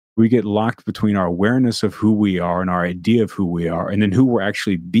We get locked between our awareness of who we are and our idea of who we are, and then who we're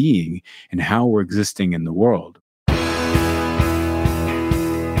actually being and how we're existing in the world.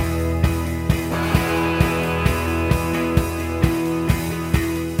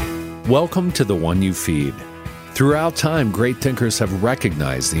 Welcome to The One You Feed. Throughout time, great thinkers have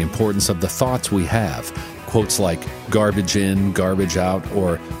recognized the importance of the thoughts we have. Quotes like garbage in, garbage out,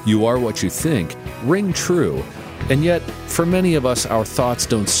 or you are what you think ring true. And yet, for many of us, our thoughts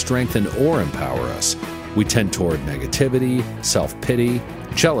don't strengthen or empower us. We tend toward negativity, self-pity,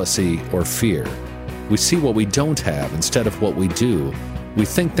 jealousy, or fear. We see what we don't have instead of what we do. We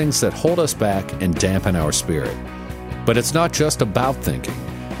think things that hold us back and dampen our spirit. But it's not just about thinking.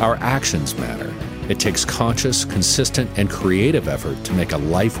 Our actions matter. It takes conscious, consistent, and creative effort to make a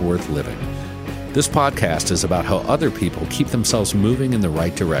life worth living. This podcast is about how other people keep themselves moving in the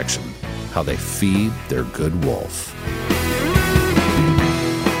right direction, how they feed their good wolf.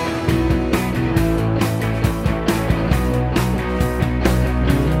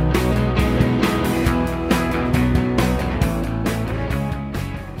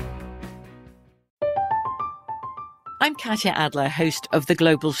 I'm Katya Adler, host of The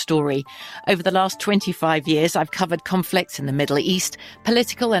Global Story. Over the last 25 years, I've covered conflicts in the Middle East,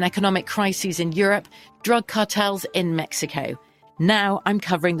 political and economic crises in Europe, drug cartels in Mexico. Now I'm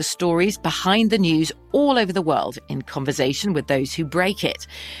covering the stories behind the news all over the world in conversation with those who break it.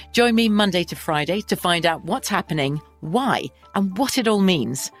 Join me Monday to Friday to find out what's happening, why, and what it all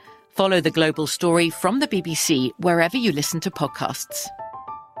means. Follow The Global Story from the BBC wherever you listen to podcasts.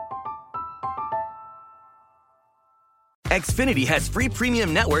 Xfinity has free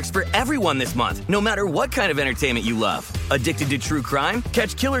premium networks for everyone this month, no matter what kind of entertainment you love. Addicted to true crime?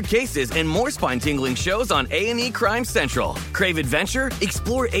 Catch killer cases and more spine-tingling shows on A&E Crime Central. Crave adventure?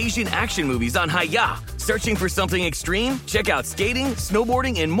 Explore Asian action movies on Hi-Ya. Searching for something extreme? Check out skating,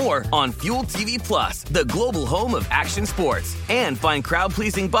 snowboarding, and more on Fuel TV Plus, the global home of action sports. And find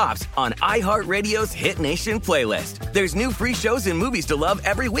crowd-pleasing bops on iHeartRadio's Hit Nation playlist. There's new free shows and movies to love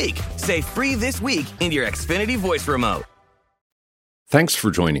every week. Say free this week in your Xfinity voice remote. Thanks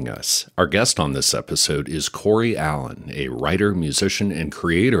for joining us. Our guest on this episode is Cory Allen, a writer, musician, and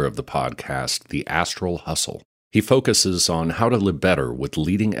creator of the podcast, The Astral Hustle. He focuses on how to live better with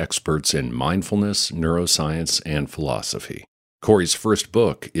leading experts in mindfulness, neuroscience, and philosophy. Cory's first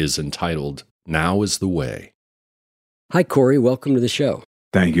book is entitled, Now is the Way. Hi, Cory. Welcome to the show.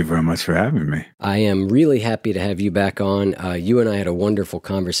 Thank you very much for having me. I am really happy to have you back on. You and I had a wonderful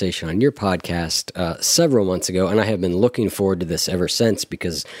conversation on your podcast several months ago, and I have been looking forward to this ever since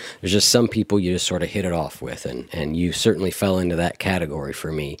because there's just some people you just sort of hit it off with, and you certainly fell into that category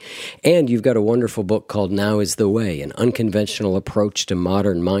for me. And you've got a wonderful book called Now is the Way, an unconventional approach to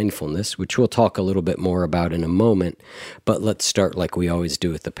modern mindfulness, which we'll talk a little bit more about in a moment, but let's start like we always do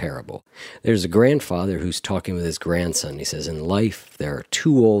with the parable. There's a grandfather who's talking with his grandson. He says, in life, there are two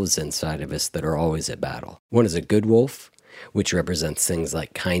wolves inside of us that are always at battle. One is a good wolf, which represents things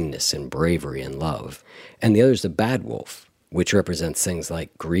like kindness and bravery and love. And the other is a bad wolf, which represents things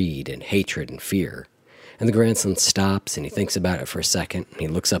like greed and hatred and fear. And the grandson stops and he thinks about it for a second. And he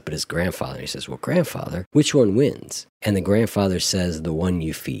looks up at his grandfather and he says, well, grandfather, which one wins? And the grandfather says, the one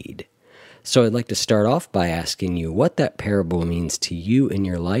you feed. So I'd like to start off by asking you what that parable means to you in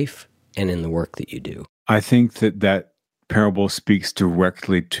your life and in the work that you do. I think that parable speaks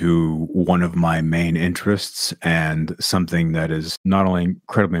directly to one of my main interests and something that is not only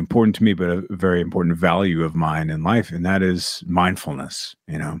incredibly important to me, but a very important value of mine in life, and that is mindfulness.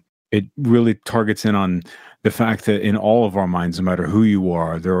 It really targets in on the fact that in all of our minds, no matter who you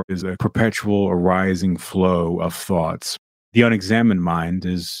are, there is a perpetual arising flow of thoughts. The unexamined mind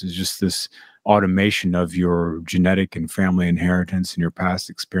is just this automation of your genetic and family inheritance and your past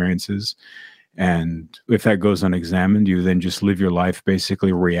experiences. And if that goes unexamined, you then just live your life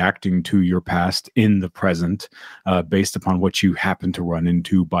basically reacting to your past in the present based upon what you happen to run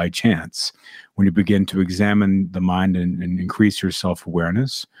into by chance. When you begin to examine the mind and increase your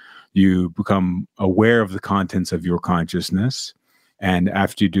self-awareness, you become aware of the contents of your consciousness. And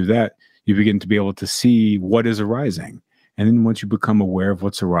after you do that, you begin to be able to see what is arising. And then once you become aware of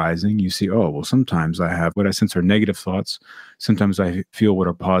what's arising, you see, oh, well, sometimes I have what I sense are negative thoughts. Sometimes I feel what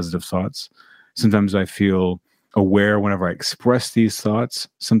are positive thoughts. Sometimes I feel aware whenever I express these thoughts.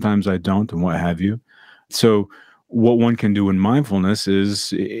 Sometimes I don't, and what have you. So what one can do in mindfulness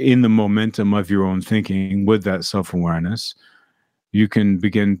is, in the momentum of your own thinking with that self-awareness, You can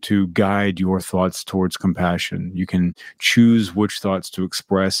begin to guide your thoughts towards compassion. You can choose which thoughts to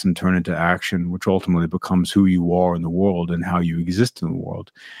express and turn into action, which ultimately becomes who you are in the world and how you exist in the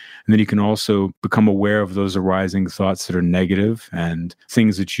world. And then you can also become aware of those arising thoughts that are negative and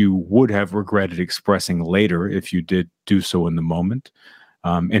things that you would have regretted expressing later if you did do so in the moment,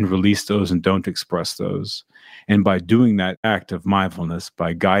 and release those and don't express those. And by doing that act of mindfulness,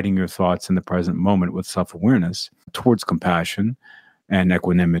 by guiding your thoughts in the present moment with self-awareness towards compassion and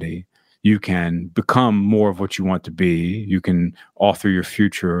equanimity, you can become more of what you want to be. You can author your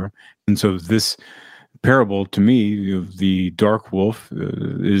future. And so this parable, to me, of the dark wolf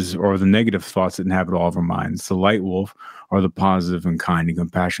are the negative thoughts that inhabit all of our minds. The light wolf are the positive and kind and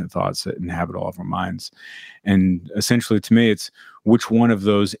compassionate thoughts that inhabit all of our minds. And essentially, to me, it's which one of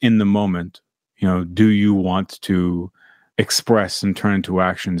those in the moment, do you want to express and turn into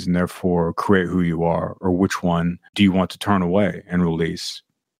actions and therefore create who you are, or which one do you want to turn away and release?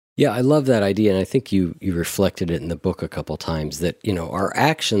 Yeah, I love that idea, and I think you reflected it in the book a couple times that, our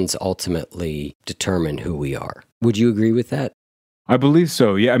actions ultimately determine who we are. Would you agree with that? I believe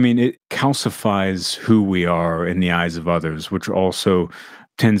so. Yeah, I mean, it calcifies who we are in the eyes of others, which also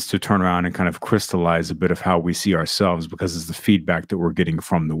tends to turn around and kind of crystallize a bit of how we see ourselves because it's the feedback that we're getting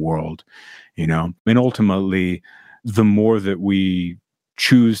from the world, And ultimately, the more that we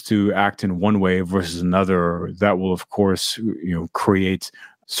choose to act in one way versus another, that will, of course, create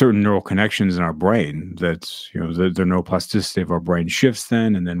certain neural connections in our brain that, the neuroplasticity of our brain shifts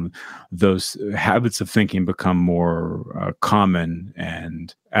then, and then those habits of thinking become more common.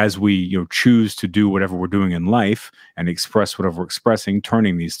 And as we, choose to do whatever we're doing in life and express whatever we're expressing,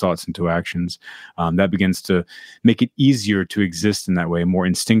 turning these thoughts into actions, that begins to make it easier to exist in that way, more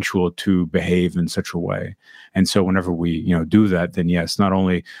instinctual to behave in such a way. And so whenever we, do that, then yes, not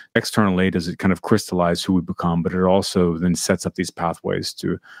only externally does it kind of crystallize who we become, but it also then sets up these pathways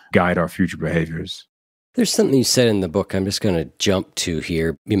to guide our future behaviors. There's something you said in the book I'm just going to jump to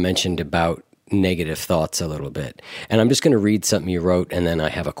here. You mentioned about negative thoughts a little bit. And I'm just going to read something you wrote, and then I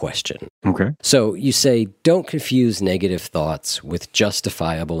have a question. Okay. So you say, don't confuse negative thoughts with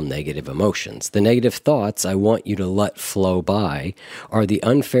justifiable negative emotions. The negative thoughts I want you to let flow by are the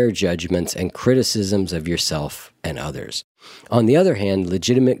unfair judgments and criticisms of yourself and others. On the other hand,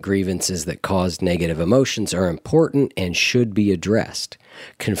 legitimate grievances that cause negative emotions are important and should be addressed.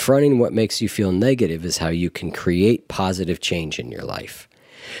 Confronting what makes you feel negative is how you can create positive change in your life.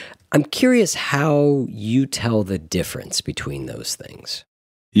 I'm curious how you tell the difference between those things.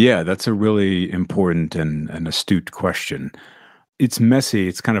 Yeah, that's a really important and astute question. It's messy.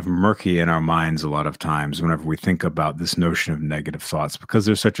 It's kind of murky in our minds a lot of times whenever we think about this notion of negative thoughts, because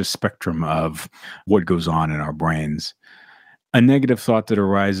there's such a spectrum of what goes on in our brains. A negative thought that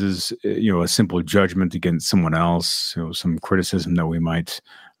arises, a simple judgment against someone else, some criticism that we might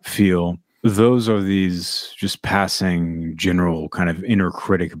feel. Those are these just passing, general kind of inner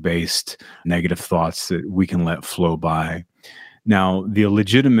critic-based negative thoughts that we can let flow by. Now, the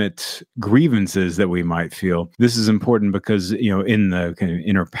legitimate grievances that we might feel, this is important because, in the kind of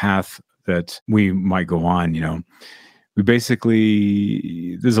inner path that we might go on, we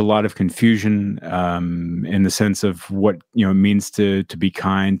basically, there's a lot of confusion in the sense of what, it means to be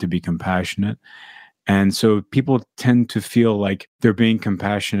kind, to be compassionate. And so people tend to feel like they're being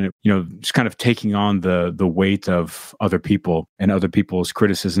compassionate, just kind of taking on the weight of other people and other people's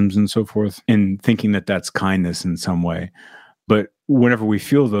criticisms and so forth, and thinking that that's kindness in some way. But whenever we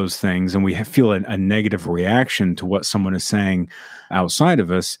feel those things and we feel a negative reaction to what someone is saying outside of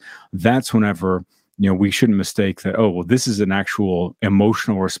us, that's whenever, we shouldn't mistake that, this is an actual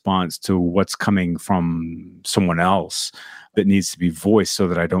emotional response to what's coming from someone else that needs to be voiced so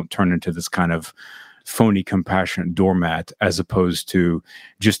that I don't turn into this kind of phony, compassionate doormat, as opposed to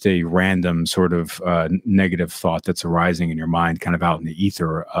just a random sort of negative thought that's arising in your mind, kind of out in the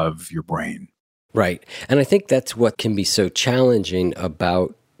ether of your brain. Right. And I think that's what can be so challenging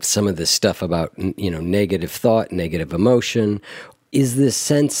about some of this stuff about, negative thought, negative emotion, is this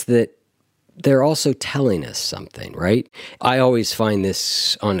sense that they're also telling us something, right? I always find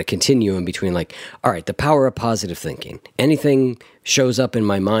this on a continuum between all right, the power of positive thinking. Anything shows up in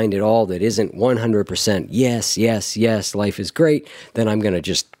my mind at all that isn't 100% yes, yes, yes, life is great, then I'm going to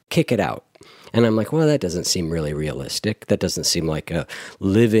just kick it out. And I'm like, well, that doesn't seem really realistic. That doesn't seem like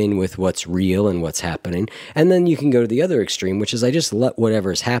living with what's real and what's happening. And then you can go to the other extreme, which is I just let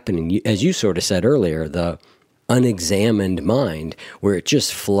whatever's happening, as you sort of said earlier, the unexamined mind, where it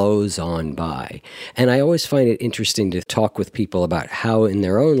just flows on by. And I always find it interesting to talk with people about how in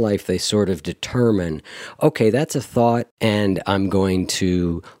their own life they sort of determine, okay, that's a thought and I'm going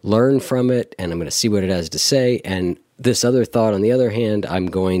to learn from it and I'm going to see what it has to say, and this other thought, on the other hand, I'm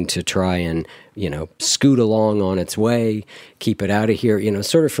going to try and, scoot along on its way, keep it out of here.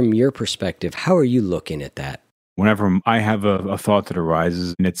 Sort of from your perspective, how are you looking at that? Whenever I have a thought that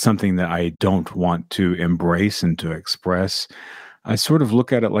arises and it's something that I don't want to embrace and to express, I sort of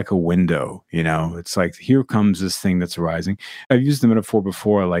look at it like a window, it's like, here comes this thing that's arising. I've used the metaphor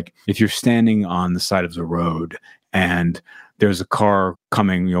before, like if you're standing on the side of the road and there's a car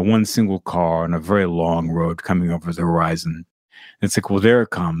coming, one single car on a very long road coming over the horizon. It's like, well, there it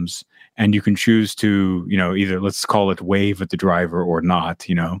comes. And you can choose to, either let's call it wave at the driver or not,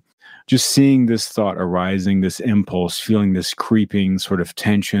 just seeing this thought arising, this impulse, feeling this creeping sort of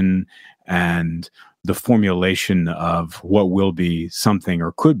tension and the formulation of what will be something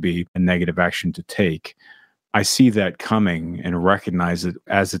or could be a negative action to take. I see that coming and recognize it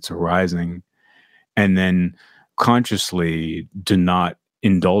as it's arising, and then consciously do not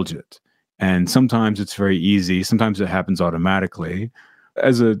indulge it. And sometimes it's very easy. Sometimes it happens automatically.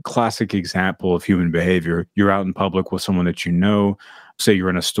 As a classic example of human behavior, you're out in public with someone that you know, say you're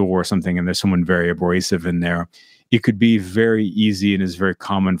in a store or something, and there's someone very abrasive in there. It could be very easy and is very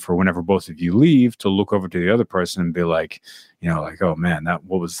common for whenever both of you leave to look over to the other person and be like, oh man,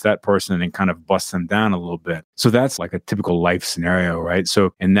 what was that person, and kind of bust them down a little bit. So that's like a typical life scenario, right?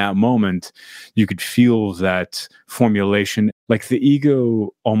 So in that moment, you could feel that formulation, like the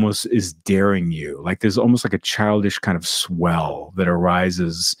ego almost is daring you. Like there's almost like a childish kind of swell that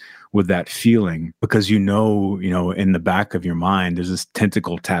arises with that feeling, because in the back of your mind, there's this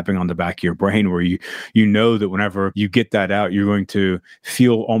tentacle tapping on the back of your brain where you know that whenever you get that out, you're going to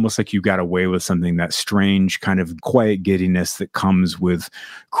feel almost like you got away with something, that strange kind of quiet giddiness that comes with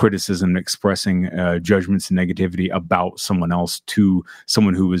criticism, expressing judgments and negativity about someone else to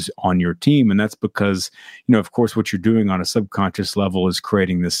someone who is on your team. And that's because, of course, what you're doing on a subconscious level is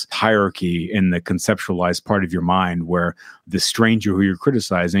creating this hierarchy in the conceptualized part of your mind where the stranger who you're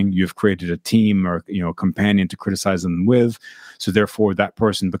criticizing, you've created a team or a companion to criticize them with. So therefore, that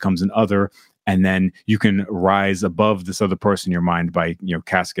person becomes an other. And then you can rise above this other person in your mind by,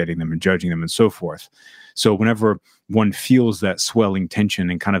 cascading them and judging them and so forth. So whenever one feels that swelling tension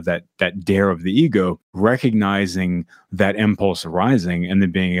and kind of that dare of the ego, recognizing that impulse arising and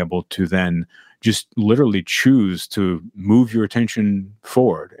then being able to then just literally choose to move your attention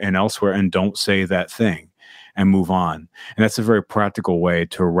forward and elsewhere and don't say that thing and move on. And that's a very practical way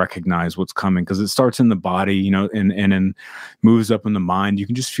to recognize what's coming, because it starts in the body, and then moves up in the mind. You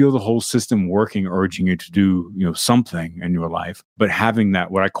can just feel the whole system working, urging you to do, something in your life. But having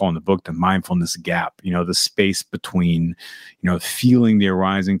that, what I call in the book, the mindfulness gap, the space between, feeling the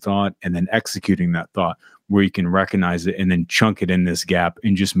arising thought and then executing that thought, where you can recognize it and then chunk it in this gap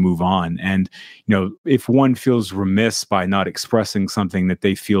and just move on. And, if one feels remiss by not expressing something that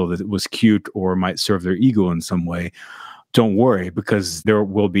they feel that it was cute or might serve their ego in some way, don't worry, because there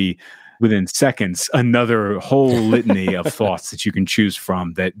will be within seconds another whole litany of thoughts that you can choose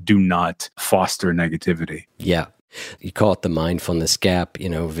from that do not foster negativity. Yeah. You call it the mindfulness gap.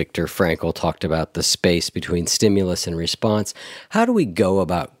 Viktor Frankl talked about the space between stimulus and response. How do we go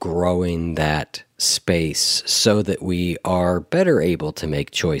about growing that space so that we are better able to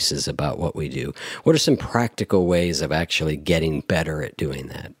make choices about what we do? What are some practical ways of actually getting better at doing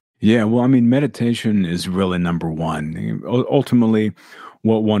that? Yeah, well, meditation is really number one. Ultimately,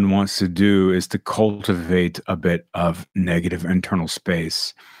 what one wants to do is to cultivate a bit of negative internal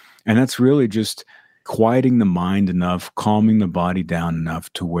space. And that's really just quieting the mind enough, calming the body down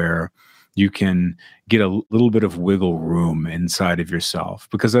enough to where you can get a little bit of wiggle room inside of yourself.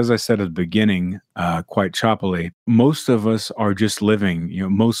 Because as I said at the beginning, quite choppily, most of us are just living,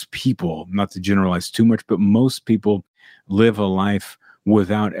 most people, not to generalize too much, but most people live a life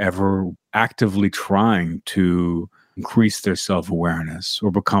without ever actively trying to increase their self-awareness or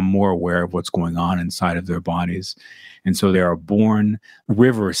become more aware of what's going on inside of their bodies. And so they are born,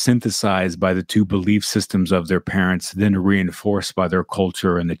 rivers synthesized by the two belief systems of their parents, then reinforced by their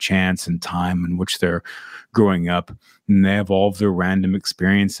culture and the chance and time in which they're growing up. And they have all of their random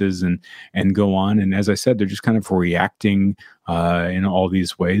experiences and go on. And as I said, they're just kind of reacting in all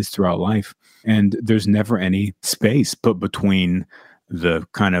these ways throughout life. And there's never any space put between the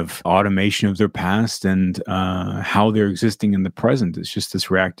kind of automation of their past and how they're existing in the present. It's just this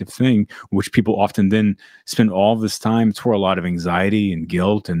reactive thing, which people often then spend all this time. It's where a lot of anxiety and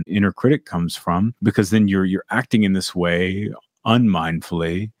guilt and inner critic comes from, because then you're acting in this way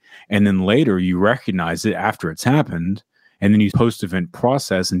unmindfully. And then later you recognize it after it's happened. And then you post-event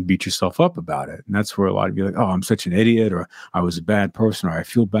process and beat yourself up about it. And that's where a lot of you are like, oh, I'm such an idiot, or I was a bad person, or I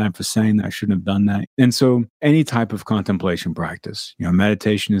feel bad for saying that I shouldn't have done that. And so any type of contemplation practice,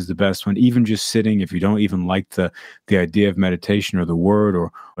 meditation is the best one. Even just sitting, if you don't even like the idea of meditation or the word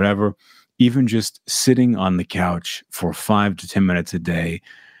or whatever, even just sitting on the couch for 5 to 10 minutes a day,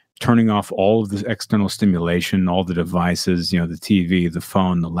 turning off all of the external stimulation, all the devices, the TV, the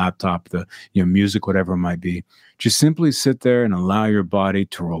phone, the laptop, the music, whatever it might be. Just simply sit there and allow your body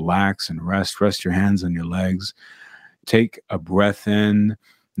to relax and rest your hands on your legs. Take a breath in,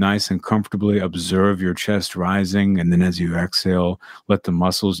 nice and comfortably. Observe your chest rising. And then as you exhale, let the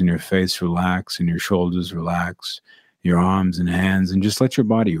muscles in your face relax and your shoulders relax, your arms and hands, and just let your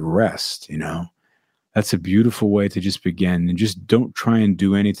body rest, That's a beautiful way to just begin. And just don't try and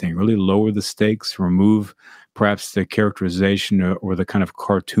do anything. Really lower the stakes, remove perhaps the characterization or the kind of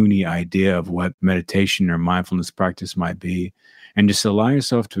cartoony idea of what meditation or mindfulness practice might be. And just allow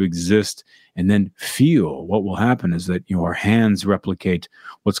yourself to exist and then feel. What will happen is that, our hands replicate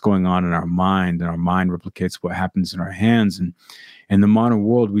what's going on in our mind, and our mind replicates what happens in our hands. And in the modern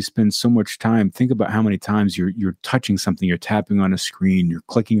world, we spend so much time. Think about how many times you're touching something, you're tapping on a screen, you're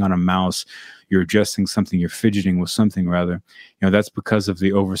clicking on a mouse, you're adjusting something, you're fidgeting with something rather. That's because of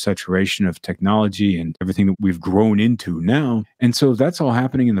the oversaturation of technology and everything that we've grown into now. And so that's all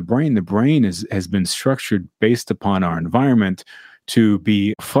happening in the brain. The brain has been structured based upon our environment to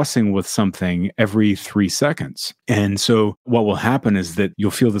be fussing with something every 3 seconds. And so what will happen is that you'll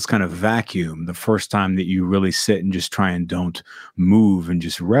feel this kind of vacuum the first time that you really sit and just try and don't move and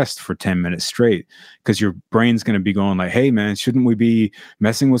just rest for 10 minutes straight, because your brain's going to be going like, hey man, shouldn't we be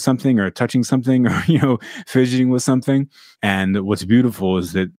messing with something or touching something or, fidgeting with something? And what's beautiful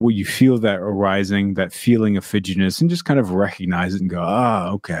is that when you feel that arising, that feeling of fidgetiness, and just kind of recognize it and go,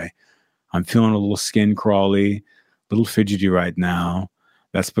 okay, I'm feeling a little skin crawly, little fidgety right now.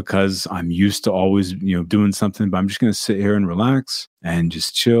 That's because I'm used to always, doing something, but I'm just going to sit here and relax and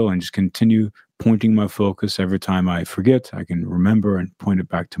just chill and just continue pointing my focus. Every time I forget, I can remember and point it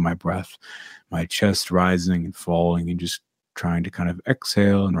back to my breath, my chest rising and falling, and just trying to kind of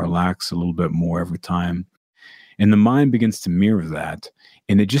exhale and relax a little bit more every time. And the mind begins to mirror that.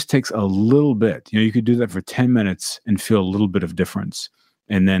 And it just takes a little bit. You could do that for 10 minutes and feel a little bit of difference.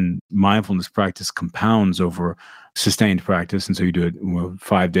 And then mindfulness practice compounds over sustained practice. And so you do it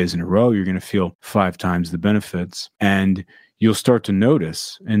 5 days in a row, you're going to feel 5 times the benefits. And you'll start to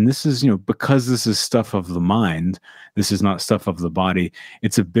notice, and this is, because this is stuff of the mind, this is not stuff of the body,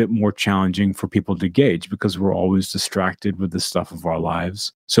 it's a bit more challenging for people to gauge because we're always distracted with the stuff of our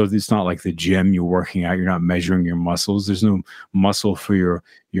lives. So it's not like the gym you're working out, you're not measuring your muscles. There's no muscle for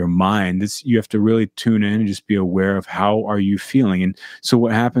your mind. You have to really tune in and just be aware of how are you feeling. And so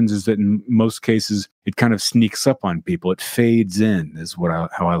what happens is that in most cases, it kind of sneaks up on people. It fades in is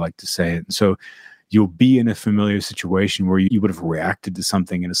how I like to say it. And so you'll be in a familiar situation where you would have reacted to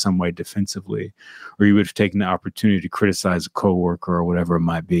something in some way defensively, or you would have taken the opportunity to criticize a coworker or whatever it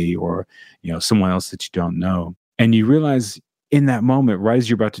might be, or someone else that you don't know. And you realize in that moment, right as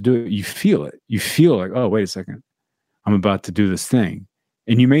you're about to do it, you feel it. You feel like, oh, wait a second, I'm about to do this thing.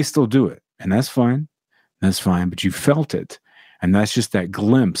 And you may still do it. And that's fine. That's fine. But you felt it. And that's just that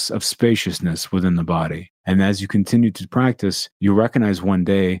glimpse of spaciousness within the body. And as you continue to practice, you recognize one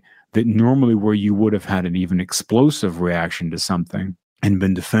day that normally where you would have had an even explosive reaction to something and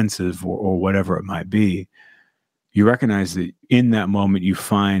been defensive or whatever it might be, you recognize that in that moment you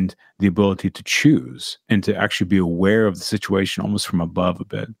find the ability to choose and to actually be aware of the situation almost from above a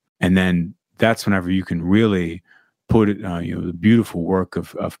bit. And then that's whenever you can really put it, the beautiful work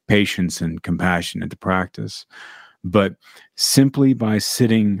of patience and compassion into practice. But simply by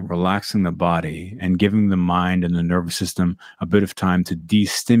sitting, relaxing the body, and giving the mind and the nervous system a bit of time to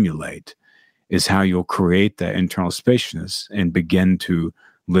de-stimulate is how you'll create that internal spaciousness and begin to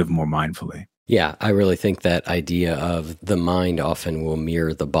live more mindfully. Yeah, I really think that idea of the mind often will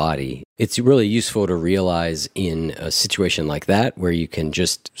mirror the body. It's really useful to realize in a situation like that where you can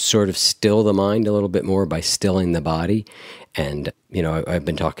just sort of still the mind a little bit more by stilling the body. And, I've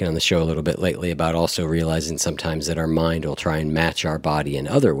been talking on the show a little bit lately about also realizing sometimes that our mind will try and match our body in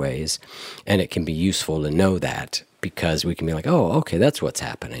other ways. And it can be useful to know that because we can be like, oh, okay, that's what's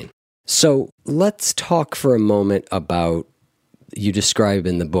happening. So let's talk for a moment about, you describe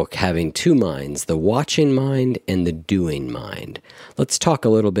in the book having 2 minds, the watching mind and the doing mind. Let's talk a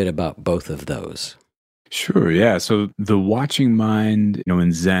little bit about both of those. Sure, yeah. So the watching mind,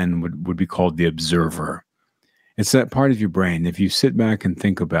 in Zen would be called the observer. It's that part of your brain. If you sit back and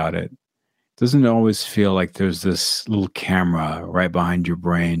think about it, doesn't it always feel like there's this little camera right behind your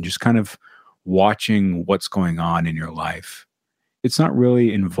brain, just kind of watching what's going on in your life. It's not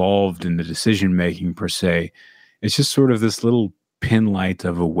really involved in the decision making per se. It's just sort of this little pin light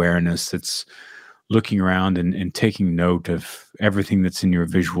of awareness that's looking around and taking note of everything that's in your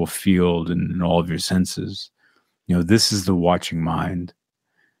visual field and in all of your senses. This is the watching mind.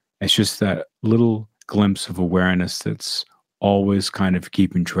 It's just that little glimpse of awareness that's always kind of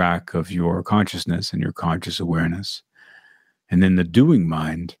keeping track of your consciousness and your conscious awareness. And then the doing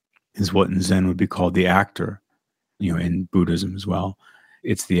mind is what in Zen would be called the actor, in Buddhism as well.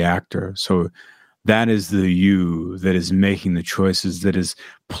 It's the actor. So that is the you that is making the choices, that is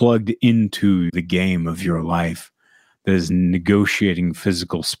plugged into the game of your life, that is negotiating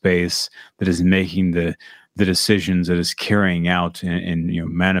physical space, that is making the decisions, that is carrying out and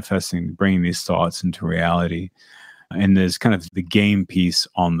manifesting, bringing these thoughts into reality. And there's kind of the game piece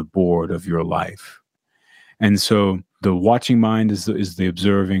on the board of your life. And so the watching mind is the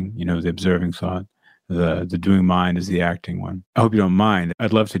observing, the observing thought. The doing mind is the acting one. I hope you don't mind.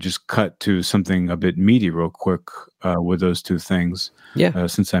 I'd love to just cut to something a bit meaty real quick with those two things. Yeah.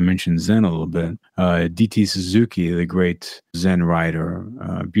 Since I mentioned Zen a little bit. D.T. Suzuki, the great Zen writer,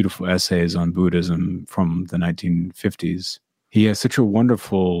 beautiful essays on Buddhism from the 1950s. He has such a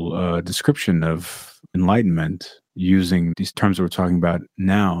wonderful description of enlightenment using these terms that we're talking about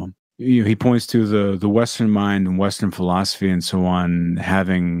now. He points to the Western mind and Western philosophy and so on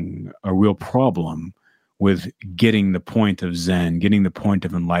having a real problem with getting the point of Zen, getting the point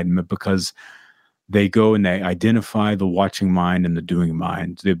of enlightenment, because they go and they identify the watching mind and the doing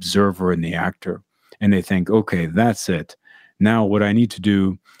mind, the observer and the actor. And they think, okay, that's it. Now what I need to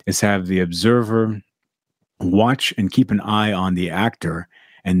do is have the observer watch and keep an eye on the actor.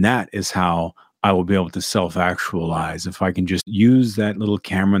 And that is how I will be able to self-actualize. If I can just use that little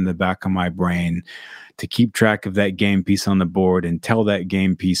camera in the back of my brain to keep track of that game piece on the board and tell that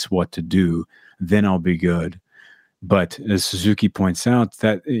game piece what to do, then I'll be good. But as Suzuki points out,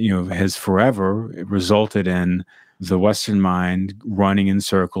 that has forever resulted in the Western mind running in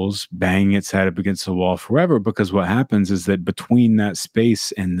circles, banging its head up against the wall forever, because what happens is that between that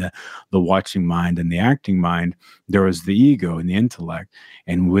space and the watching mind and the acting mind, there is the ego and the intellect.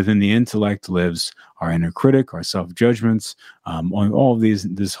 And within the intellect lives our inner critic, our self-judgments, all of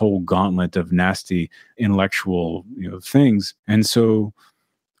this whole gauntlet of nasty intellectual things. And so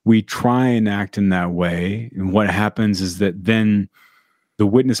we try and act in that way. And what happens is that then the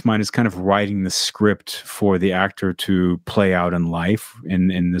witness mind is kind of writing the script for the actor to play out in life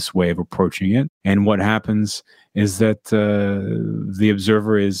in this way of approaching it. And what happens is that the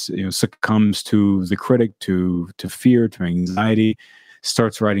observer succumbs to the critic, to fear, to anxiety,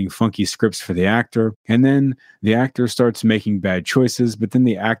 starts writing funky scripts for the actor. And then the actor starts making bad choices, but then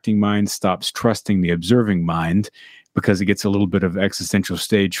the acting mind stops trusting the observing mind, because it gets a little bit of existential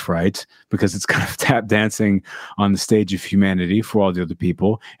stage fright, because it's kind of tap dancing on the stage of humanity for all the other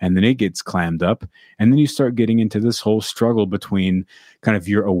people. And then it gets clammed up. And then you start getting into this whole struggle between kind of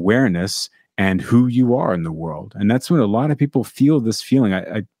your awareness and who you are in the world. And that's when a lot of people feel this feeling.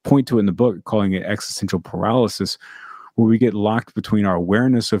 I point to it in the book, calling it existential paralysis, where we get locked between our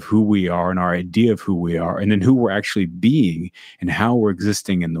awareness of who we are and our idea of who we are, and then who we're actually being and how we're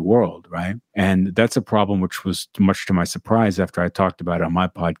existing in the world, right? And that's a problem which was, much to my surprise, after I talked about it on my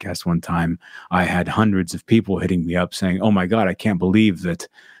podcast one time, I had hundreds of people hitting me up saying, oh my God, I can't believe that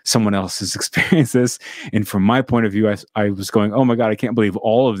someone else has experienced this. And from my point of view, I was going, oh my God, I can't believe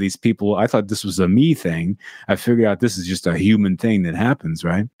all of these people. I thought this was a me thing. I figured out this is just a human thing that happens,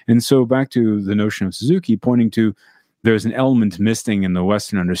 right? And so back to the notion of Suzuki, pointing to there's an element missing in the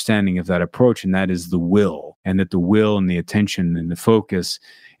Western understanding of that approach, and that is the will, and that the will and the attention and the focus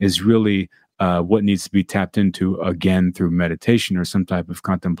is really what needs to be tapped into, again, through meditation or some type of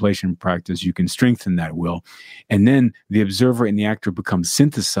contemplation practice. You can strengthen that will. And then the observer and the actor become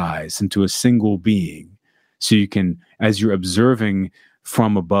synthesized into a single being. So you can, as you're observing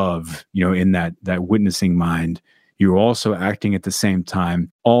from above, in that witnessing mind, you're also acting at the same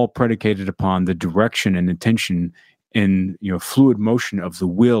time, all predicated upon the direction and intention in fluid motion of the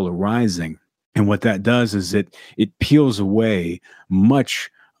will arising. And what that does is it peels away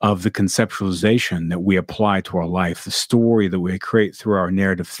much of the conceptualization that we apply to our life, the story that we create through our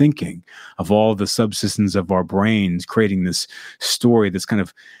narrative thinking of all the subsystems of our brains, creating this story, this kind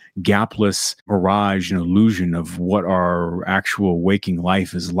of gapless mirage and illusion of what our actual waking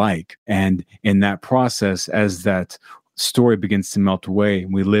life is like. And in that process, as that story begins to melt away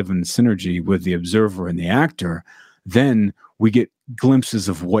and we live in synergy with the observer and the actor, then we get glimpses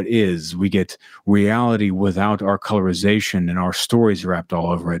of what is. We get reality without our colorization and our stories wrapped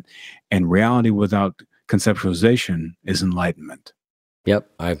all over it. And reality without conceptualization is enlightenment.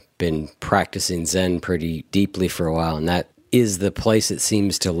 Yep, I've been practicing Zen pretty deeply for a while, and that is the place it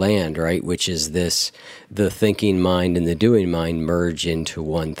seems to land, right? Which is the thinking mind and the doing mind merge into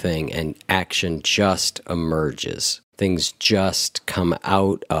one thing, and action just emerges. Things just come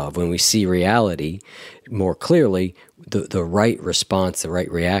out of, when we see reality more clearly, the right response, the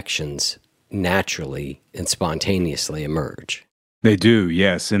right reactions naturally and spontaneously emerge. They do,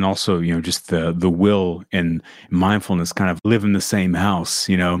 yes. And also, just the will and mindfulness kind of live in the same house,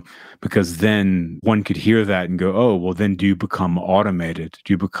 because then one could hear that and go, oh, well, then do you become automated?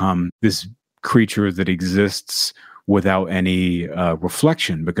 Do you become this creature that exists without any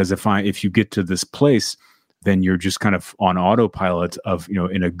reflection? Because if you get to this place, then you're just kind of on autopilot of,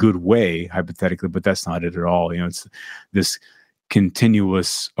 in a good way, hypothetically, but that's not it at all. It's this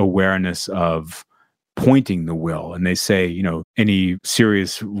continuous awareness of pointing the will. And they say, any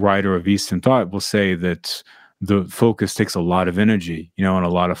serious writer of Eastern thought will say that the focus takes a lot of energy, and a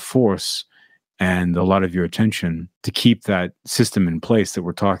lot of force and a lot of your attention to keep that system in place that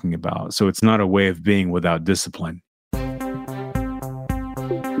we're talking about. So it's not a way of being without discipline.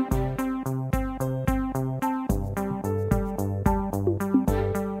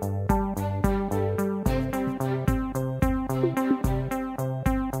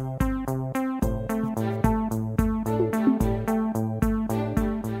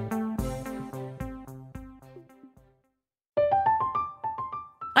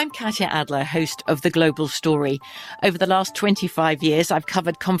 I'm Katya Adler, host of The Global Story. Over the last 25 years, I've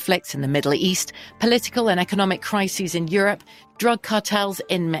covered conflicts in the Middle East, political and economic crises in Europe, drug cartels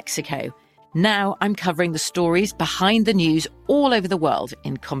in Mexico. Now I'm covering the stories behind the news all over the world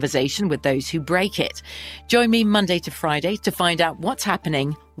in conversation with those who break it. Join me Monday to Friday to find out what's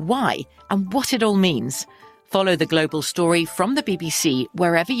happening, why, and what it all means. Follow The Global Story from the BBC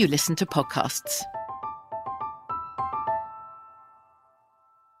wherever you listen to podcasts.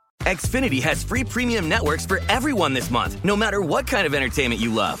 Xfinity has free premium networks for everyone this month, no matter what kind of entertainment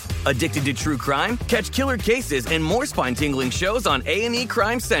you love. Addicted to true crime? Catch killer cases and more spine-tingling shows on A&E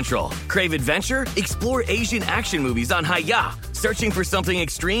Crime Central. Crave adventure? Explore Asian action movies on Hi-Ya. Searching for something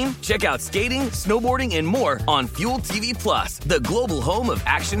extreme? Check out skating, snowboarding, and more on Fuel TV Plus, the global home of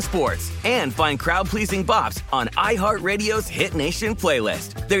action sports. And find crowd-pleasing bops on iHeartRadio's Hit Nation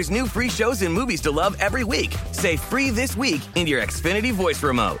playlist. There's new free shows and movies to love every week. Say free this week in your Xfinity voice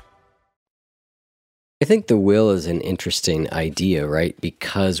remote. I think the will is an interesting idea, right?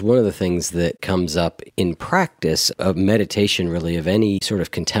 Because one of the things that comes up in practice of meditation, really, of any sort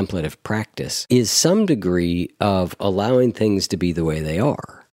of contemplative practice, is some degree of allowing things to be the way they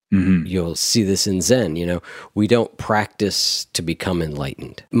are. Mm-hmm. You'll see this in Zen, we don't practice to become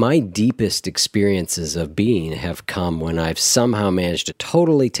enlightened. My deepest experiences of being have come when I've somehow managed to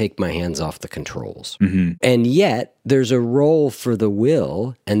totally take my hands off the controls. Mm-hmm. And yet, there's a role for the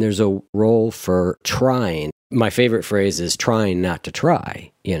will, and there's a role for trying. My favorite phrase is trying not to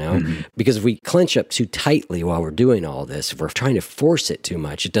try, mm-hmm. Because if we clench up too tightly while we're doing all this, if we're trying to force it too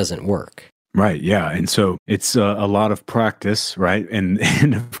much, it doesn't work. Right. Yeah. And so it's a lot of practice, right? And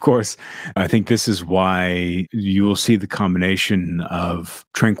of course, I think this is why you will see the combination of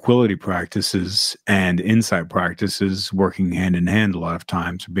tranquility practices and insight practices working hand in hand a lot of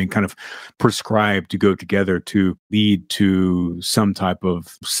times, being kind of prescribed to go together to lead to some type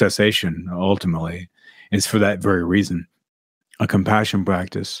of cessation ultimately. It's for that very reason. A compassion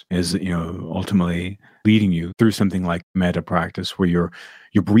practice is, ultimately leading you through something like metta practice, where you're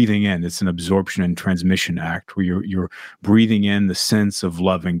breathing in. It's an absorption and transmission act, where you're breathing in the sense of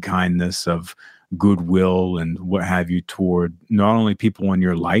loving kindness, of goodwill, and what have you toward not only people in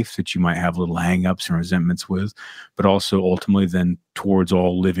your life that you might have little hang-ups and resentments with, but also ultimately then towards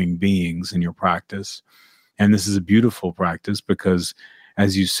all living beings in your practice. And this is a beautiful practice because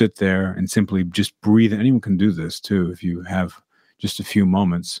as you sit there and simply just breathe, anyone can do this too if you have just a few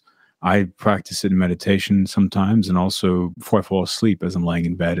moments. I practice it in meditation sometimes, and also before I fall asleep as I'm laying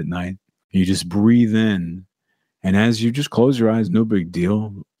in bed at night. You just breathe in, and as you just close your eyes, no big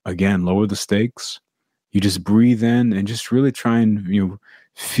deal. Again, lower the stakes. You just breathe in and just really try and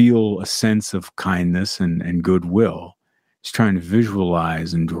feel a sense of kindness and goodwill. Just trying to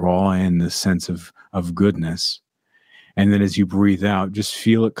visualize and draw in this sense of goodness. And then as you breathe out, just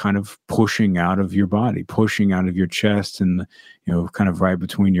feel it kind of pushing out of your body, pushing out of your chest and, kind of right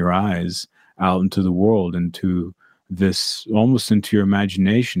between your eyes out into the world, into this, almost into your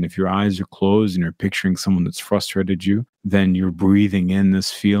imagination. If your eyes are closed and you're picturing someone that's frustrated you, then you're breathing in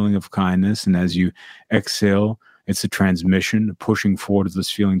this feeling of kindness. And as you exhale, it's a transmission, pushing forward of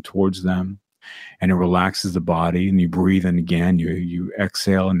this feeling towards them. And it relaxes the body, and you breathe in again, you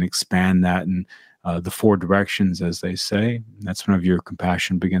exhale and expand that and the four directions, as they say. That's whenever your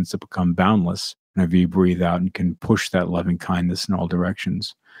compassion begins to become boundless, whenever you breathe out and can push that loving kindness in all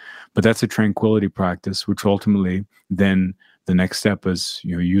directions. But that's a tranquility practice, which ultimately then the next step is,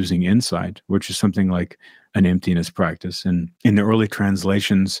 using insight, which is something like an emptiness practice. And in the early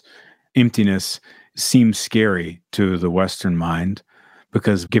translations, emptiness seems scary to the Western mind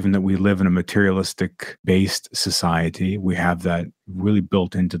because given that we live in a materialistic based society, we have that really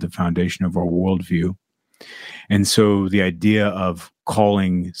built into the foundation of our worldview. And so the idea of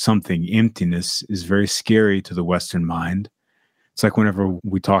calling something emptiness is very scary to the Western mind. It's like whenever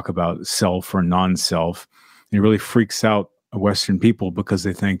we talk about self or non-self, it really freaks out Western people because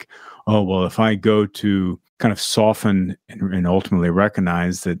they think, oh, well, if I go to kind of soften and ultimately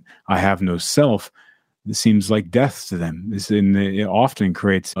recognize that I have no self, it seems like death to them. It often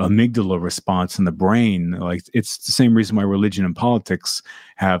creates an amygdala response in the brain. Like, it's the same reason why religion and politics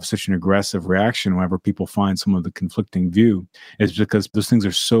have such an aggressive reaction whenever people find some of the conflicting view. It's because those things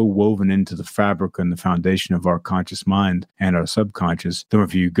are so woven into the fabric and the foundation of our conscious mind and our subconscious that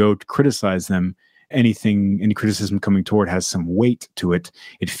if you go to criticize them, any criticism coming toward has some weight to it.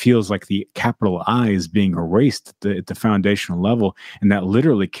 It feels like the capital I is being erased at the foundational level, and that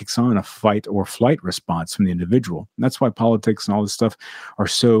literally kicks on a fight or flight response from the individual. And that's why politics and all this stuff are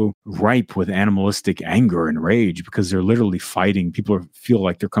so ripe with animalistic anger and rage, because they're literally fighting. People feel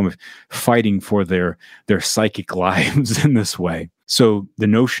like they're kind of fighting for their psychic lives in this way. So the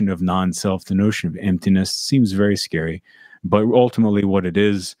notion of non-self, the notion of emptiness seems very scary, but ultimately what it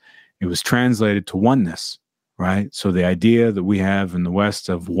is, it was translated to oneness, right? So the idea that we have in the West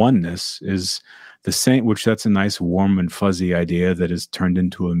of oneness is the same, which that's a nice warm and fuzzy idea that is turned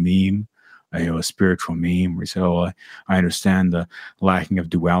into a meme, a spiritual meme where you say, oh, I understand the lacking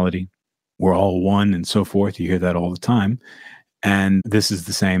of duality. We're all one and so forth. You hear that all the time. And this is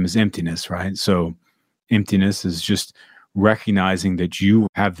the same as emptiness, right? So emptiness is just recognizing that you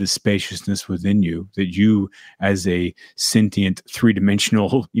have this spaciousness within you, that you as a sentient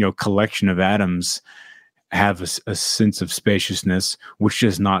three-dimensional, collection of atoms have a sense of spaciousness, which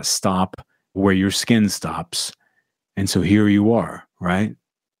does not stop where your skin stops. And so here you are, right?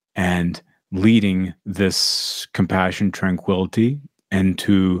 And leading this compassion, tranquility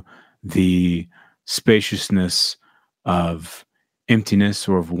into the spaciousness of emptiness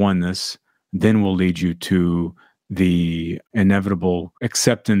or of oneness, then will lead you to the inevitable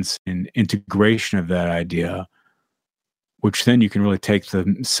acceptance and integration of that idea, which then you can really take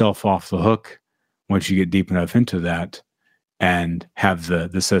the self off the hook once you get deep enough into that and have the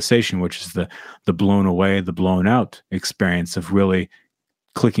cessation, which is the blown away, the blown out experience of really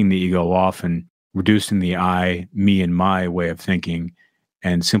clicking the ego off and reducing the I, me, and my way of thinking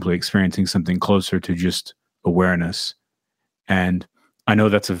and simply experiencing something closer to just awareness. And I know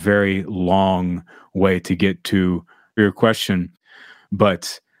that's a very long way to get to your question,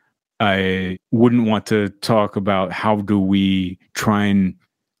 but I wouldn't want to talk about how do we try and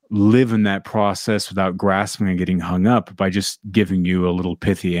live in that process without grasping and getting hung up by just giving you a little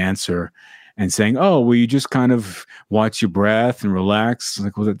pithy answer and saying, oh, well, you just kind of watch your breath and relax.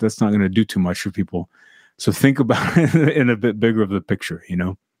 Like, well, that's not going to do too much for people. So think about it in a bit bigger of the picture,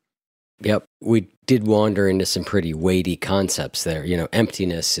 Yep. We did wander into some pretty weighty concepts there.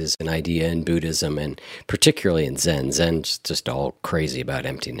 Emptiness is an idea in Buddhism and particularly in Zen. Zen's just all crazy about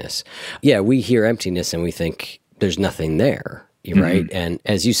emptiness. Yeah, we hear emptiness and we think there's nothing there, right? Mm-hmm. And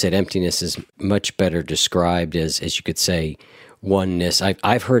as you said, emptiness is much better described as you could say, oneness.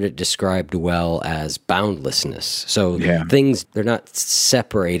 I've heard it described well as boundlessness. So things, they're not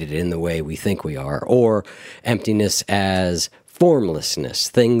separated in the way we think we are, or emptiness as formlessness.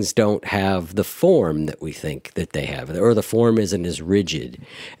 Things don't have the form that we think that they have, or the form isn't as rigid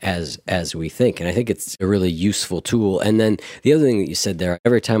as we think. And I think it's a really useful tool. And then the other thing that you said there,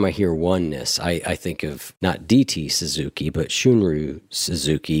 every time I hear oneness, I think of not D.T. Suzuki, but Shunryu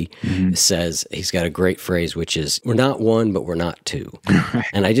Suzuki says, he's got a great phrase, which is, we're not one, but we're not two.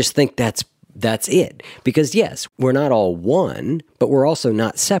 And I just think that's it. Because yes, we're not all one, but we're also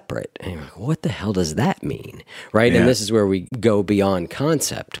not separate. And you're like, what the hell does that mean? Right? Yeah. And this is where we go beyond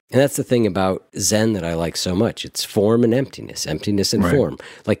concept. And that's the thing about Zen that I like so much. It's form and emptiness and form.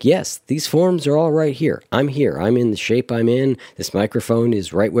 Like, yes, these forms are all right here. I'm here. I'm in the shape I'm in. This microphone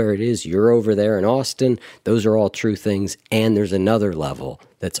is right where it is. You're over there in Austin. Those are all true things. And there's another level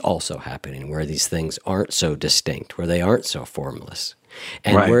that's also happening where these things aren't so distinct, where they aren't so formless.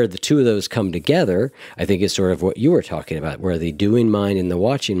 And where the two of those come together, I think is sort of what you were talking about, where the doing mind and the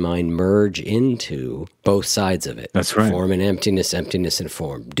watching mind merge into both sides of it. That's right. Form and emptiness, emptiness and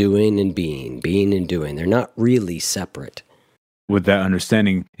form. Doing and being and doing. They're not really separate. With that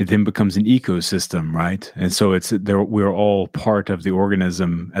understanding, it then becomes an ecosystem, right? And so it's there. We're all part of the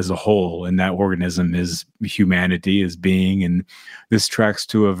organism as a whole, and that organism is humanity, is being. And this tracks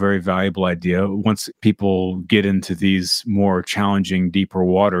to a very valuable idea. Once people get into these more challenging, deeper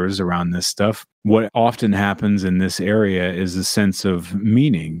waters around this stuff, what often happens in this area is a sense of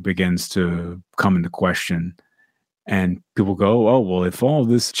meaning begins to come into question. And people go, oh, well, if all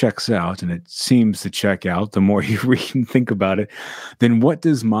this checks out, and it seems to check out, the more you read and think about it, then what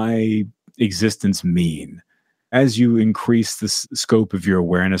does my existence mean? As you increase the scope of your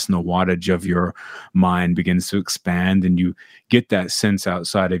awareness and the wattage of your mind begins to expand, and you get that sense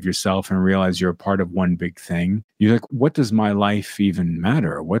outside of yourself and realize you're a part of one big thing, you're like, what does my life even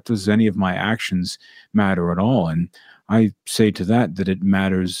matter? What does any of my actions matter at all? And I say to that it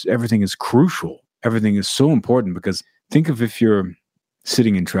matters. Everything is crucial. Everything is so important, because think of if you're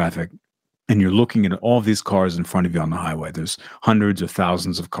sitting in traffic and you're looking at all these cars in front of you on the highway. There's hundreds of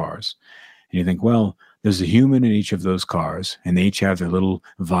thousands of cars. And you think, well, there's a human in each of those cars, and they each have their little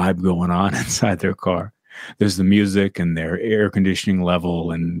vibe going on inside their car. There's the music and their air conditioning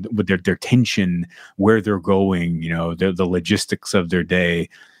level and with their tension, where they're going, the logistics of their day,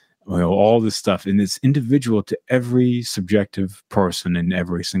 all this stuff. And it's individual to every subjective person in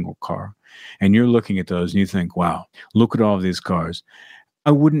every single car. And you're looking at those and you think, wow, look at all of these cars.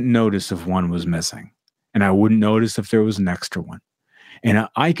 I wouldn't notice if one was missing, and I wouldn't notice if there was an extra one. And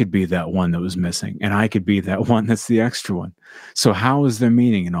I could be that one that was missing, and I could be that one that's the extra one. So how is there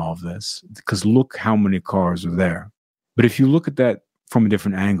meaning in all of this? Because look how many cars are there. But if you look at that from a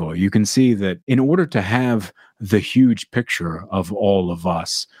different angle, you can see that in order to have the huge picture of all of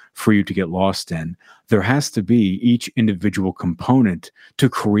us for you to get lost in, there has to be each individual component to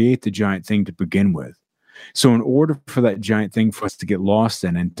create the giant thing to begin with. So in order for that giant thing for us to get lost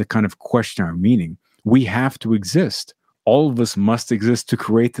in and to kind of question our meaning, we have to exist. All of us must exist to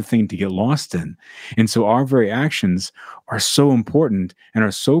create the thing to get lost in. And so our very actions are so important and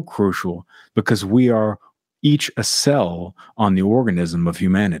are so crucial, because we are each a cell on the organism of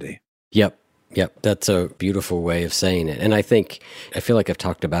humanity. Yep. That's a beautiful way of saying it. And I feel like I've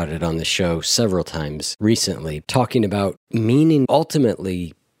talked about it on the show several times recently, talking about meaning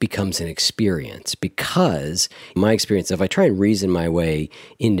ultimately becomes an experience, because my experience, if I try and reason my way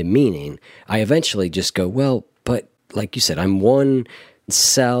into meaning, I eventually just go, well, but like you said, I'm one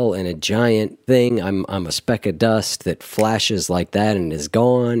cell in a giant thing. I'm a speck of dust that flashes like that and is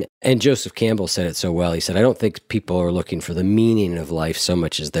gone. And Joseph Campbell said it so well. He said, I don't think people are looking for the meaning of life so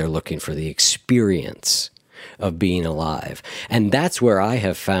much as they're looking for the experience of being alive. And that's where I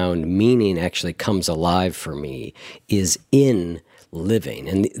have found meaning actually comes alive for me, is in living.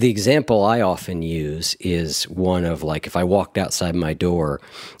 And the example I often use is one of, like, if I walked outside my door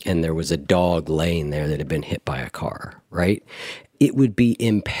and there was a dog laying there that had been hit by a car, right? It would be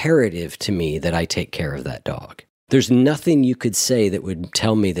imperative to me that I take care of that dog. There's nothing you could say that would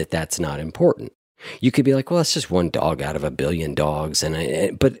tell me that that's not important. You could be like, well, it's just one dog out of a billion dogs.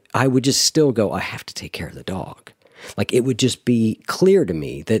 But I would just still go, I have to take care of the dog. Like, it would just be clear to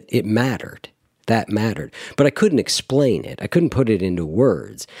me that it mattered. That mattered. But I couldn't explain it. I couldn't put it into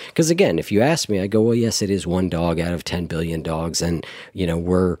words. Because again, if you ask me, I go, well, yes, it is one dog out of 10 billion dogs. And,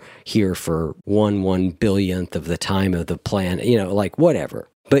 we're here for 1/1 billionth of the time of the planet, like whatever.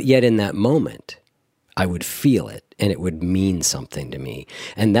 But yet in that moment, I would feel it and it would mean something to me.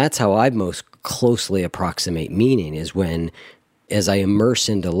 And that's how I most closely approximate meaning, is when, as I immerse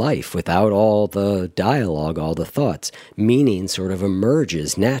into life without all the dialogue, all the thoughts, meaning sort of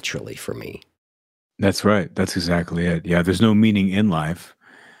emerges naturally for me. That's right. That's exactly it. Yeah, there's no meaning in life.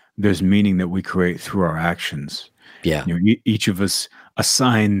 There's meaning that we create through our actions. Yeah. Each of us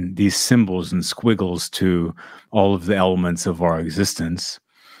assign these symbols and squiggles to all of the elements of our existence.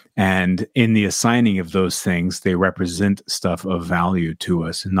 And in the assigning of those things, they represent stuff of value to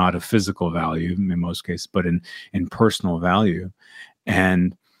us, not of physical value in most cases, but in personal value.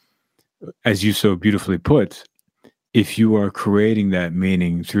 And as you so beautifully put, if you are creating that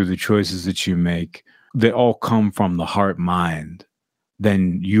meaning through the choices that you make, that all come from the heart mind,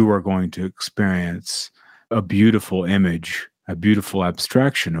 then you are going to experience a beautiful image, a beautiful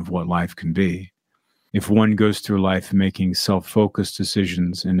abstraction of what life can be. If one goes through life making self-focused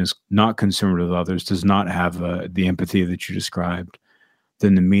decisions and is not concerned with others, does not have the empathy that you described,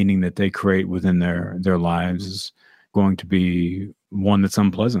 then the meaning that they create within their lives is going to be one that's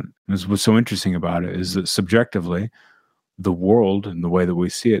unpleasant. And what's so interesting about it is that subjectively, the world and the way that we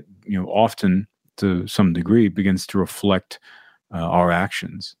see it, often to some degree begins to reflect our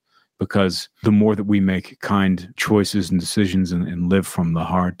actions. because the more that we make kind choices and decisions and live from the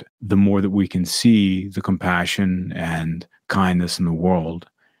heart, the more that we can see the compassion and kindness in the world.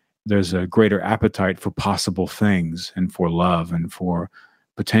 There's a greater appetite for possible things and for love and for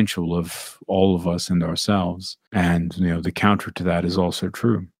potential of all of us and ourselves. And, the counter to that is also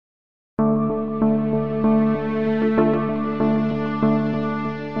true.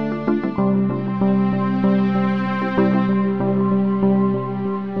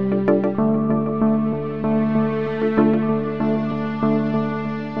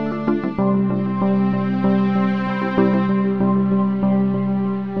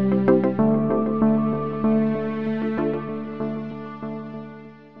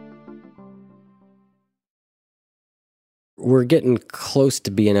 We're getting close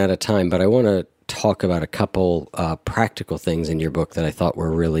to being out of time, but I want to talk about a couple practical things in your book that I thought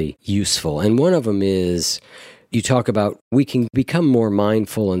were really useful. And one of them is you talk about we can become more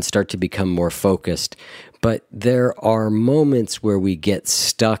mindful and start to become more focused, but there are moments where we get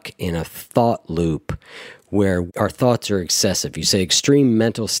stuck in a thought loop where our thoughts are excessive. You say extreme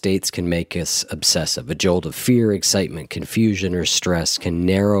mental states can make us obsessive. A jolt of fear, excitement, confusion, or stress can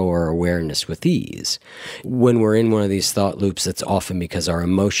narrow our awareness with ease. When we're in one of these thought loops, it's often because our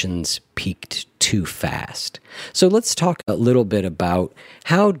emotions peaked too fast. So let's talk a little bit about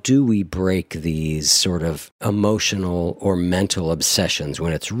how do we break these sort of emotional or mental obsessions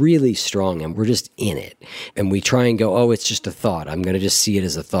when it's really strong and we're just in it. And we try and go, oh, it's just a thought. I'm going to just see it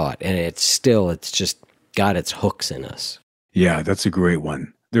as a thought. And it's just got its hooks in us. Yeah, that's a great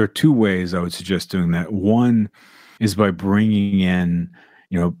one. There are two ways I would suggest doing that. One is by bringing in,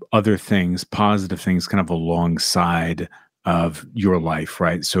 other things, positive things kind of alongside of your life,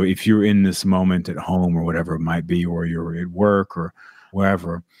 right? So if you're in this moment at home or whatever it might be, or you're at work or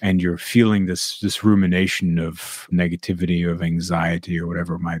wherever, and you're feeling this rumination of negativity, of anxiety or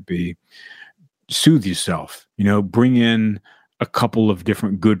whatever it might be, soothe yourself, bring in a couple of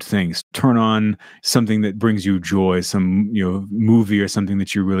different good things. Turn on something that brings you joy, some movie or something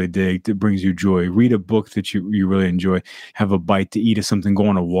that you really dig that brings you joy. Read a book that you really enjoy. Have a bite to eat of something, go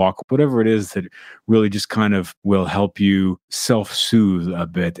on a walk, whatever it is that really just kind of will help you self-soothe a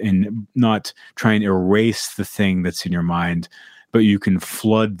bit and not try and erase the thing that's in your mind, but you can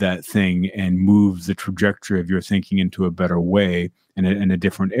flood that thing and move the trajectory of your thinking into a better way in a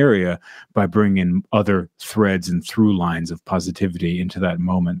different area by bringing other threads and through lines of positivity into that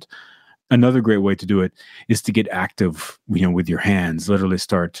moment. Another great way to do it is to get active, with your hands, literally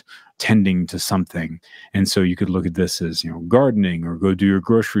start tending to something. And so you could look at this as, gardening, or go do your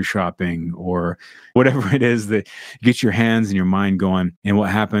grocery shopping, or whatever it is that get your hands and your mind going. And what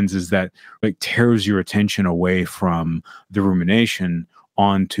happens is that tears your attention away from the rumination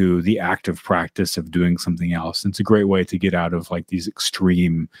onto the active practice of doing something else. It's a great way to get out of these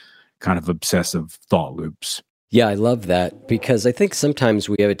extreme kind of obsessive thought loops. Yeah, I love that, because I think sometimes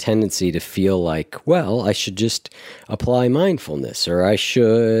we have a tendency to feel like, well, I should just apply mindfulness, or I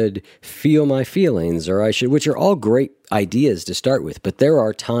should feel my feelings, or I should, which are all great ideas to start with. But there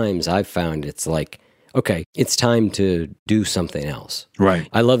are times I've found it's like, okay, it's time to do something else. Right.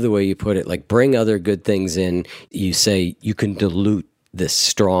 I love the way you put it, bring other good things in. You say you can dilute this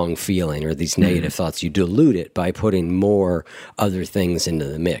strong feeling or these negative thoughts. You dilute it by putting more other things into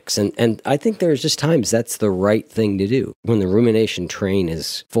the mix. And I think there's just times that's the right thing to do. When the rumination train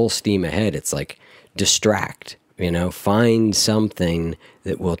is full steam ahead, it's distract, find something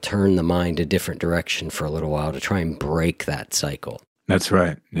that will turn the mind a different direction for a little while to try and break that cycle. That's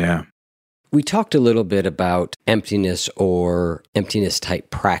right. Yeah. We talked a little bit about emptiness or emptiness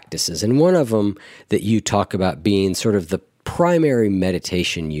type practices. And one of them that you talk about being sort of the primary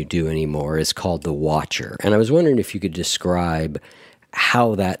meditation you do anymore is called the Watcher. And I was wondering if you could describe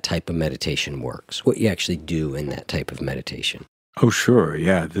how that type of meditation works, what you actually do in that type of meditation. Oh, sure.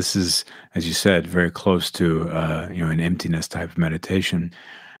 Yeah. This is, as you said, very close to, an emptiness type of meditation.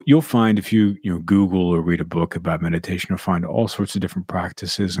 You'll find if you Google or read a book about meditation, you'll find all sorts of different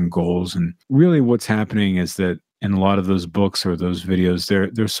practices and goals. And really what's happening is that in a lot of those books or those videos,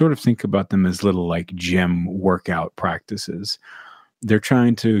 they're sort of think about them as little gym workout practices. They're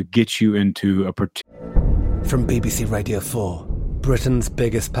trying to get you into a particular... From BBC Radio 4, Britain's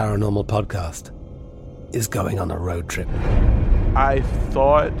biggest paranormal podcast is going on a road trip. I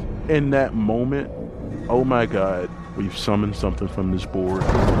thought in that moment, oh my God, we've summoned something from this board.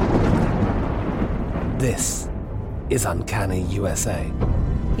 This is Uncanny USA.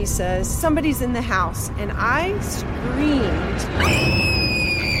 He says, somebody's in the house, and I screamed.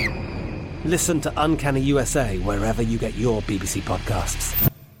 Listen to Uncanny USA wherever you get your BBC podcasts,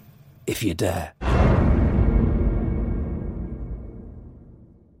 if you dare.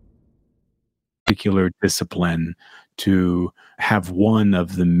 particular discipline, to have one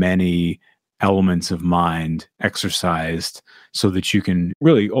of the many elements of mind exercised so that you can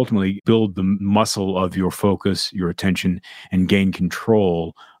really ultimately build the muscle of your focus, your attention, and gain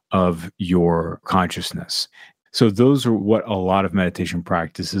control of your consciousness. So those are what a lot of meditation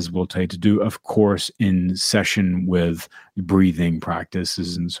practices will tell you to do, of course, in session with breathing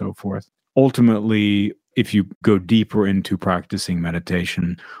practices and so forth. Ultimately, if you go deeper into practicing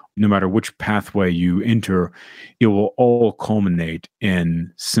meditation, no matter which pathway you enter, it will all culminate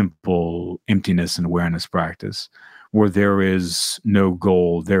in simple emptiness and awareness practice, where there is no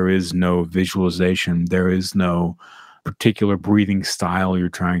goal, there is no visualization, there is no particular breathing style you're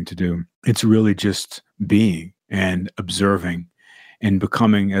trying to do. It's really just being and observing and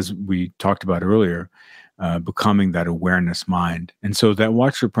becoming, as we talked about earlier, becoming that awareness mind. And so that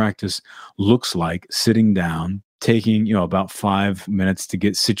watchful practice looks like sitting down, taking, about 5 minutes to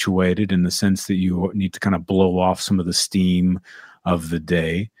get situated, in the sense that you need to kind of blow off some of the steam of the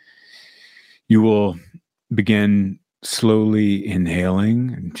day. You will begin slowly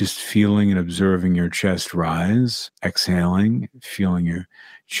inhaling, and just feeling and observing your chest rise, exhaling, feeling your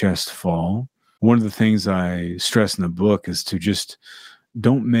chest fall. One of the things I stress in the book is to just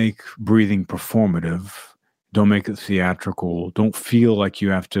don't make breathing performative. Don't make it theatrical. Don't feel like you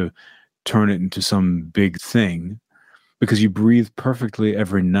have to turn it into some big thing, because you breathe perfectly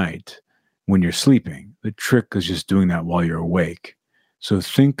every night when you're sleeping. The trick is just doing that while you're awake. So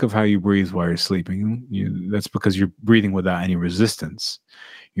think of how you breathe while you're sleeping. That's because you're breathing without any resistance.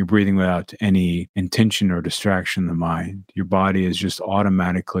 You're breathing without any intention or distraction in the mind. Your body is just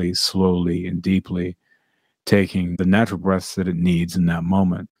automatically, slowly, and deeply taking the natural breaths that it needs in that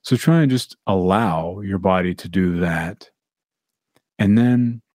moment. So try and just allow your body to do that. And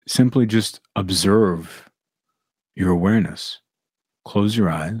then simply just observe your awareness. Close your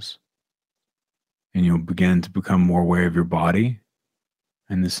eyes, and you'll begin to become more aware of your body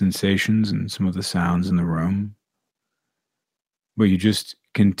and the sensations and some of the sounds in the room. But you just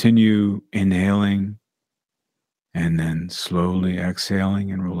continue inhaling and then slowly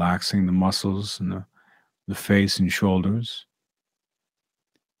exhaling and relaxing the muscles and the face and shoulders.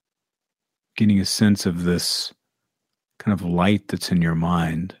 Getting a sense of this kind of light that's in your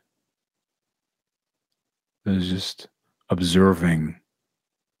mind. That is just observing,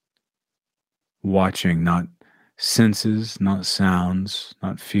 watching, not senses, not sounds,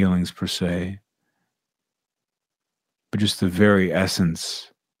 not feelings per se, but just the very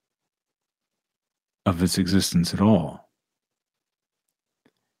essence of its existence at all.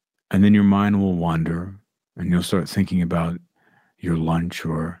 And then your mind will wander, and you'll start thinking about your lunch,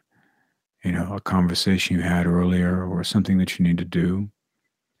 or, a conversation you had earlier, or something that you need to do.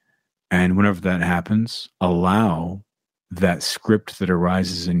 And whenever that happens, allow that script that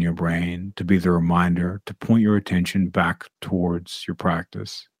arises in your brain to be the reminder to point your attention back towards your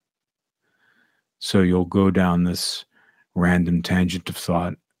practice. So you'll go down this random tangent of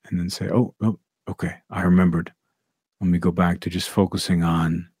thought and then say, oh, okay, I remembered. Let me go back to just focusing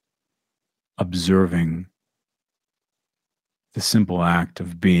on observing the simple act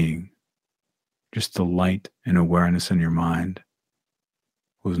of being, just the light and awareness in your mind,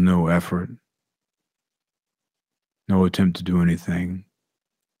 with no effort, no attempt to do anything.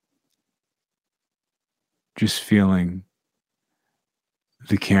 Just feeling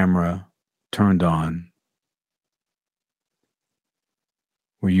the camera turned on,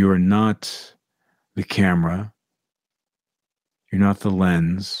 where you are not the camera, you're not the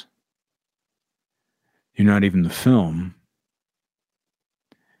lens, you're not even the film,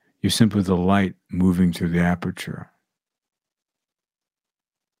 you're simply the light moving through the aperture.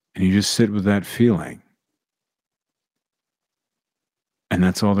 And you just sit with that feeling. And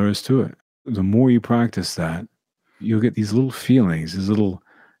that's all there is to it. The more you practice that, you'll get these little feelings, these little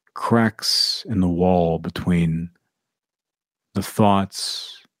cracks in the wall between the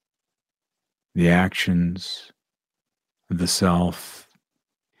thoughts, the actions, the self.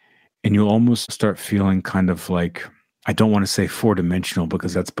 And you'll almost start feeling kind of like, I don't want to say four-dimensional,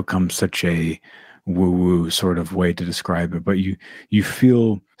 because that's become such a woo-woo sort of way to describe it, but you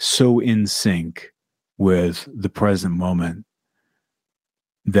feel so in sync with the present moment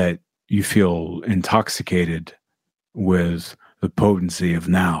that you feel intoxicated with the potency of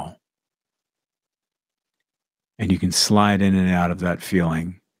now. And you can slide in and out of that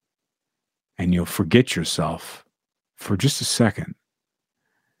feeling, and you'll forget yourself for just a second.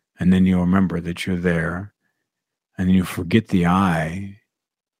 And then you'll remember that you're there, and then you'll forget the I,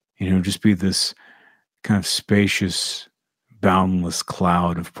 and it'll just be this kind of spacious, boundless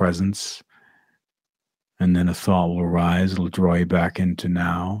cloud of presence. And then a thought will arise, it'll draw you back into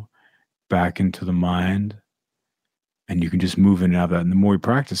now. back into the mind. And you can just move in and out of that. And the more you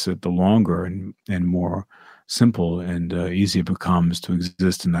practice it, the longer and more simple and easy it becomes to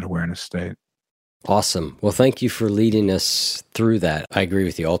exist in that awareness state. Awesome. Well, thank you for leading us through that. I agree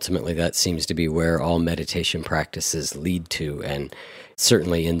with you. Ultimately, that seems to be where all meditation practices lead to. And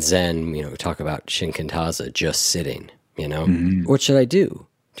certainly in Zen, we talk about Shinkantaza, just sitting, Mm-hmm. What should I do?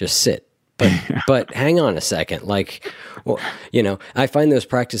 Just sit. But hang on a second. I find those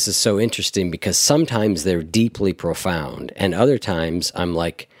practices so interesting because sometimes they're deeply profound. And other times I'm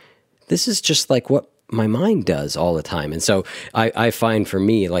like, this is just like what my mind does all the time. And so I find for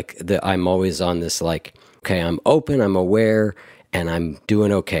me, I'm always on this, okay, I'm open, I'm aware, and I'm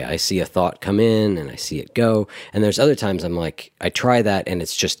doing okay. I see a thought come in and I see it go. And there's other times I'm like, I try that and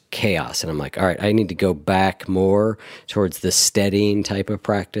it's just chaos. And I'm like, all right, I need to go back more towards the steadying type of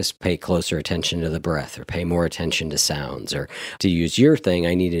practice, pay closer attention to the breath or pay more attention to sounds. Or to use your thing,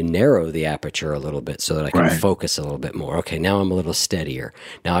 I need to narrow the aperture a little bit so that I can focus a little bit more. Okay, now I'm a little steadier.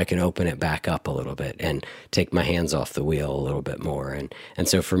 Now I can open it back up a little bit and take my hands off the wheel a little bit more. And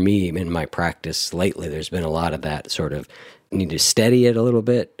so for me, in my practice lately, there's been a lot of that sort of need to steady it a little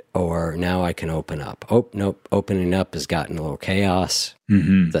bit, or now I can open up. Oh, nope, opening up has gotten a little chaos.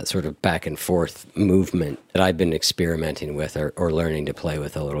 Mm-hmm. That sort of back and forth movement that I've been experimenting with or learning to play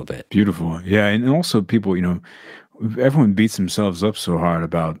with a little bit. Beautiful. Yeah, and also people, everyone beats themselves up so hard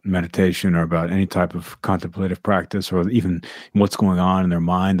about meditation or about any type of contemplative practice or even what's going on in their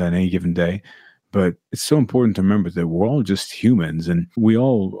mind on any given day. But it's so important to remember that we're all just humans and we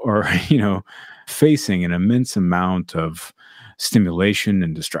all are, facing an immense amount of stimulation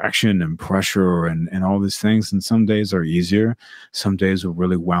and distraction and pressure and all these things. And some days are easier. Some days are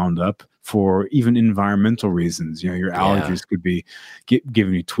really wound up for even environmental reasons. Your allergies could be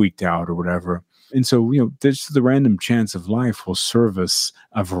giving you tweaked out or whatever. And so, there's the random chance of life will serve us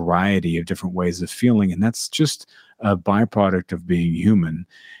a variety of different ways of feeling. And that's just a byproduct of being human.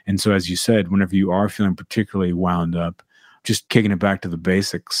 And so, as you said, whenever you are feeling particularly wound up, just kicking it back to the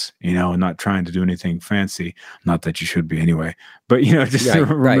basics, and not trying to do anything fancy. Not that you should be anyway, but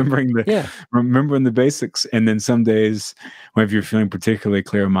remembering the basics. And then some days, whenever you're feeling particularly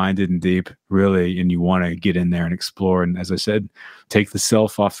clear-minded and deep, really, and you want to get in there and explore, and as I said, take the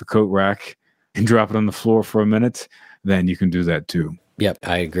self off the coat rack and drop it on the floor for a minute, then you can do that too. Yep,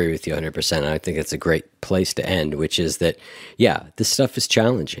 I agree with you 100%. I think it's a great place to end, which is that, this stuff is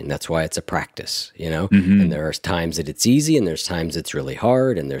challenging. That's why it's a practice, Mm-hmm. And there are times that it's easy, and there's times it's really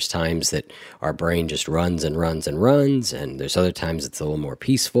hard, and there's times that our brain just runs and runs and runs, and there's other times it's a little more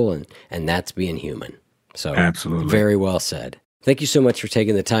peaceful, and that's being human. So, absolutely, very well said. Thank you so much for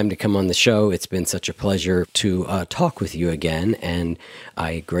taking the time to come on the show. It's been such a pleasure to talk with you again, and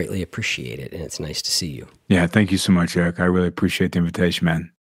I greatly appreciate it, and it's nice to see you. Yeah, thank you so much, Eric. I really appreciate the invitation,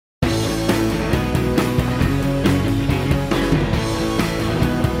 man.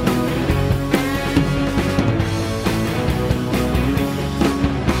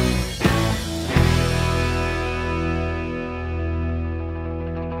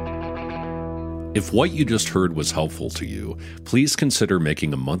 If what you just heard was helpful to you, please consider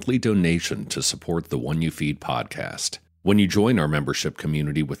making a monthly donation to support the One You Feed podcast. When you join our membership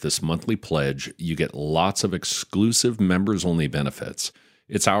community with this monthly pledge, you get lots of exclusive members-only benefits.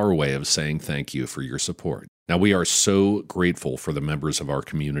 It's our way of saying thank you for your support. Now, we are so grateful for the members of our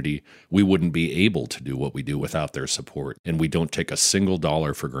community. We wouldn't be able to do what we do without their support, and we don't take a single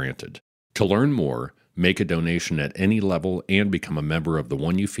dollar for granted. To learn more, make a donation at any level, and become a member of the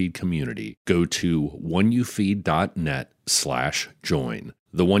One You Feed community, go to oneyoufeed.net/join.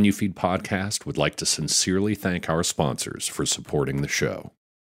 The One You Feed podcast would like to sincerely thank our sponsors for supporting the show.